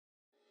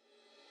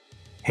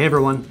Hey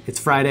everyone, it's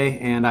Friday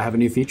and I have a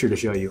new feature to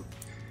show you.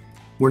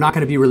 We're not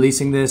going to be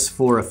releasing this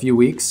for a few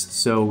weeks,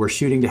 so we're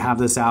shooting to have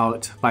this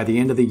out by the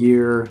end of the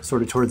year,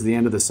 sort of towards the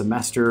end of the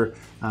semester,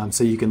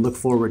 so you can look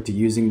forward to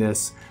using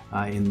this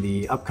in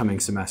the upcoming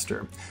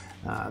semester.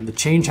 The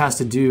change has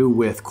to do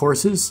with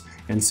courses,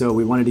 and so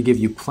we wanted to give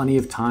you plenty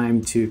of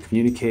time to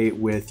communicate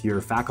with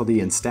your faculty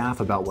and staff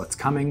about what's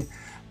coming.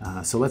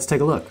 So let's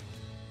take a look.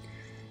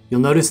 You'll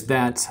notice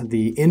that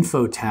the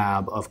Info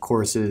tab of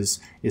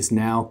courses is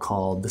now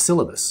called the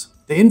Syllabus.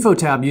 The Info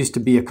tab used to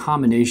be a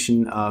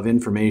combination of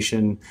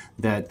information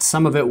that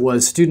some of it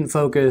was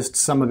student-focused,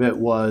 some of it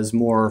was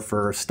more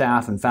for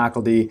staff and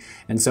faculty,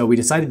 and so we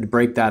decided to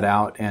break that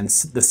out, and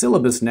the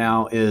Syllabus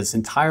now is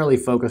entirely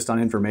focused on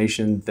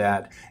information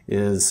that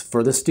is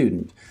for the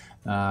student.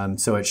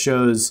 So it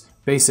shows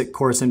basic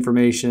course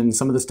information,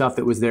 some of the stuff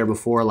that was there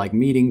before, like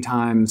meeting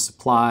times,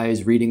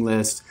 supplies, reading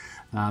lists.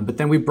 But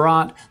then we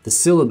brought the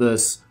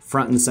syllabus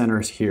front and center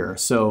here.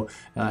 So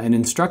an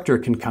instructor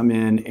can come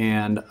in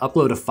and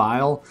upload a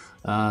file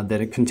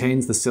that it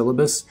contains the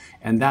syllabus,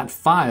 and that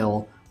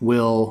file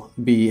will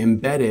be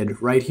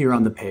embedded right here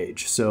on the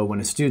page. So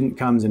when a student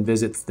comes and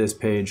visits this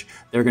page,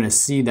 they're going to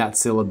see that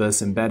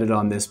syllabus embedded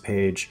on this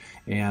page,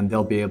 and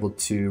they'll be able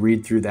to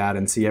read through that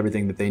and see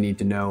everything that they need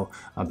to know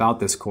about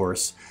this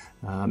course.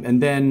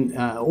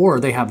 Or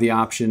they have the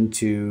option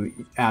to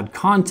add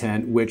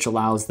content, which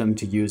allows them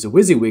to use a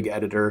WYSIWYG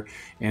editor,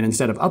 and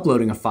instead of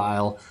uploading a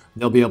file,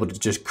 they'll be able to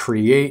just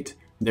create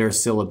their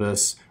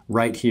syllabus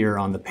right here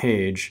on the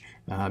page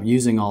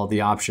using all of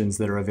the options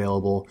that are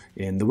available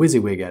in the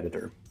WYSIWYG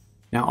editor.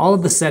 Now, all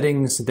of the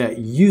settings that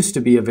used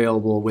to be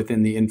available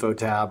within the Info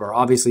tab are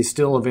obviously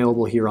still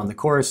available here on the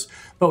course,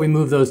 but we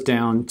move those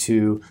down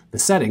to the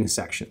Settings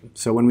section.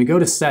 So when we go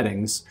to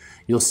Settings,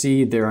 you'll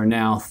see there are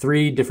now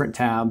 3 different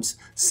tabs: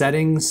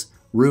 Settings,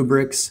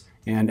 Rubrics,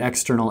 and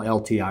External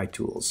LTI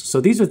tools.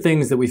 So these are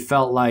things that we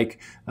felt like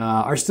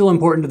are still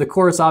important to the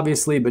course,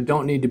 obviously, but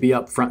don't need to be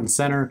up front and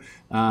center.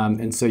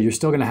 And so you're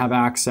still going to have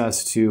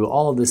access to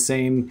all of the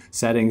same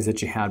settings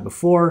that you had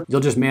before. You'll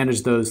just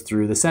manage those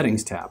through the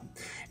Settings tab.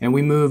 And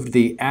we moved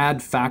the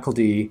Add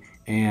Faculty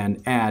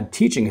and Add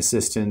Teaching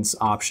Assistants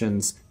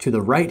options to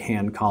the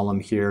right-hand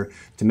column here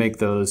to make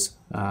those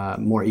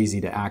more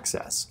easy to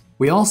access.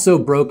 We also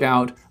broke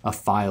out a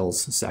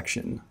Files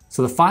section.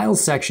 So the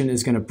Files section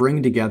is going to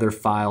bring together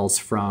files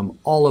from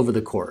all over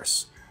the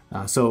course.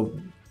 So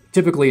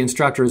typically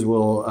instructors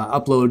will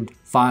upload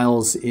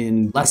files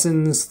in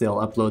lessons, they'll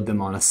upload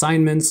them on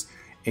assignments,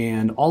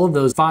 and all of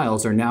those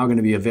files are now going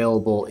to be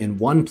available in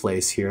one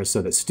place here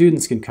so that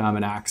students can come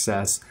and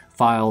access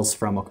files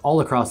from all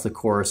across the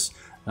course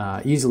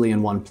easily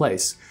in one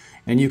place.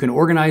 And you can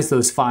organize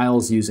those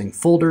files using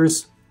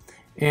folders.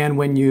 And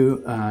when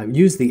you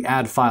use the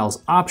Add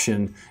Files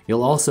option,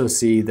 you'll also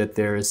see that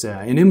there's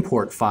an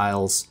Import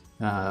Files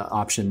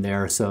option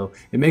there. So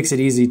it makes it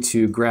easy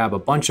to grab a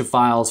bunch of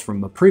files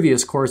from a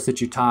previous course that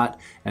you taught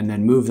and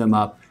then move them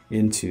up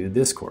into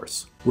this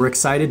course. We're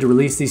excited to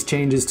release these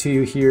changes to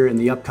you here in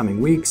the upcoming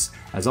weeks.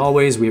 As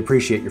always, we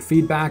appreciate your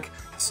feedback,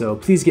 so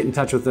please get in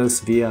touch with us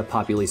via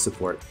Populi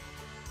Support.